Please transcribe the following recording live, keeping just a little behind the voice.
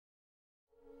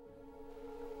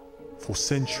For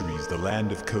centuries, the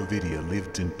land of Covidia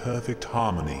lived in perfect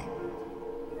harmony,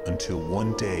 until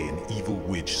one day an evil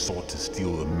witch sought to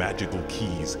steal the magical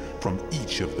keys from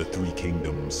each of the three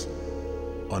kingdoms.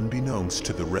 Unbeknownst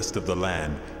to the rest of the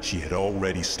land, she had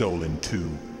already stolen two,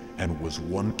 and was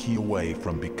one key away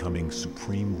from becoming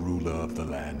supreme ruler of the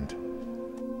land.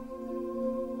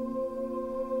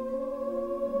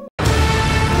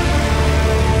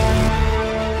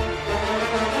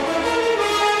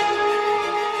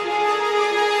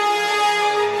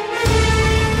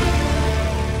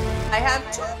 I have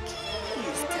two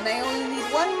keys, and I only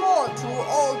need one more to rule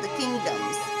all the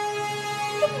kingdoms.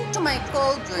 Look into my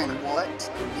cauldron, Wart.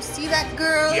 You see that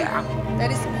girl? Yeah.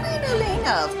 That is Queen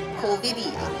Elena of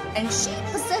Covidia, and she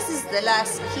possesses the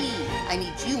last key. I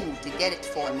need you to get it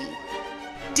for me.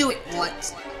 Do it,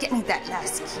 Wart. Get me that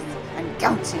last key. I'm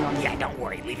counting on you. Yeah, don't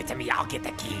worry. Leave it to me. I'll get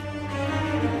the key.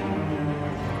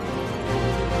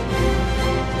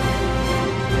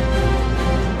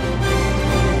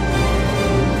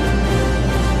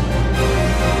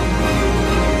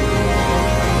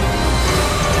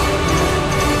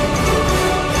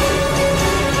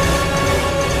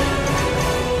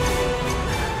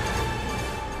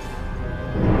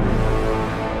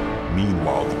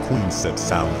 Meanwhile, the queen sat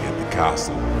soundly at the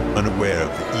castle, unaware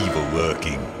of the evil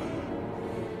lurking.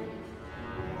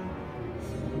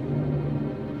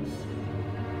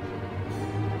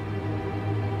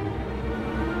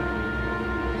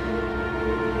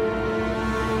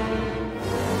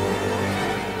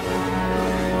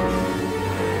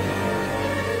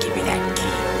 Give me that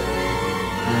key.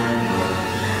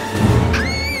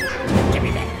 Give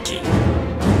me that key.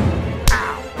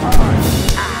 Ow.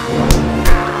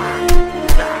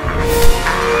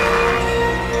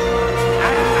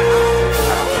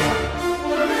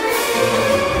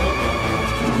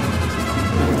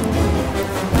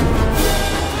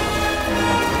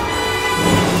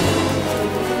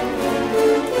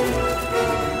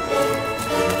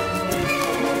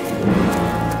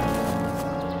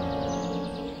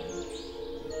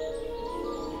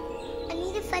 I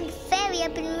need to find the fairy.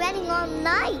 I've been running all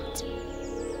night.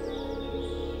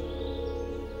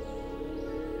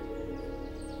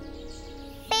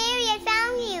 Fairy, I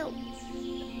found you.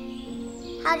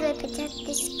 How do I protect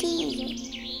this key?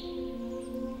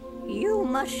 You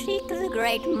must seek the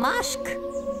great musk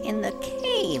in the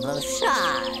cave of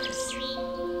stars.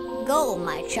 Go,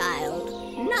 my child.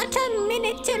 Not a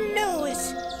minute to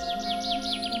lose.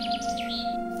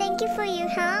 Thank you for your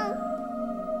help.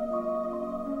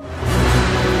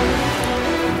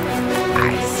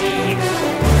 I see you.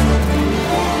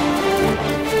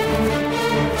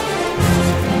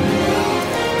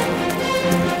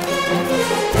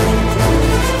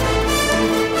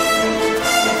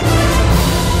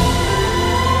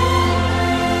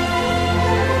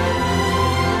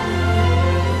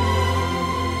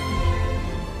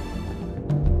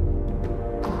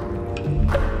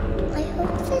 I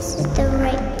hope this is the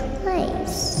right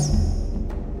place.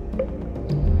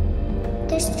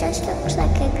 This just looks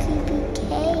like a creepy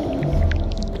cave.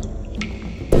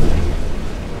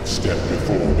 Step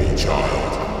before me,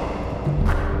 child.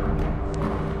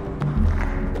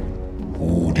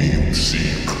 Who do you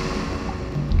seek?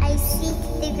 I seek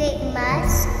the great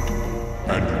musk.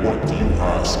 And what do you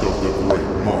ask of the great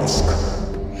musk?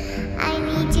 I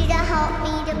need you to help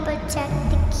me to protect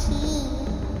the key.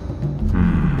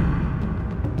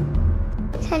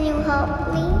 Can you help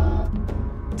me?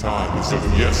 Time is of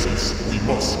the essence. We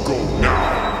must go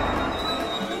now.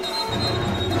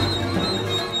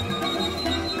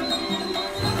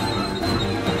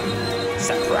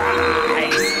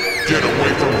 Surprise! Get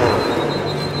away from her.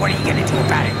 What are you gonna do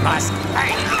about it, Musk?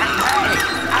 Hey! Hey!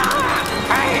 Ah!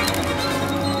 Hey!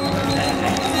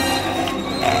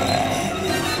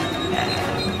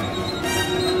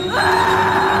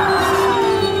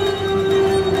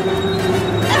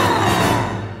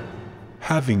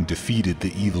 Having defeated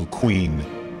the evil queen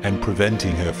and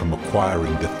preventing her from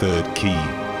acquiring the third key,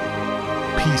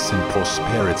 peace and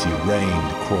prosperity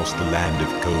reigned across the land of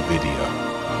Covidia.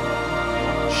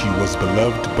 She was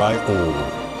beloved by all.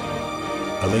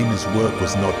 Elena's work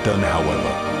was not done,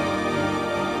 however.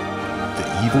 The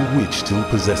evil witch still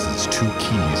possesses two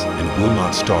keys and will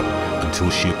not stop until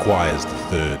she acquires the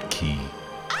third key.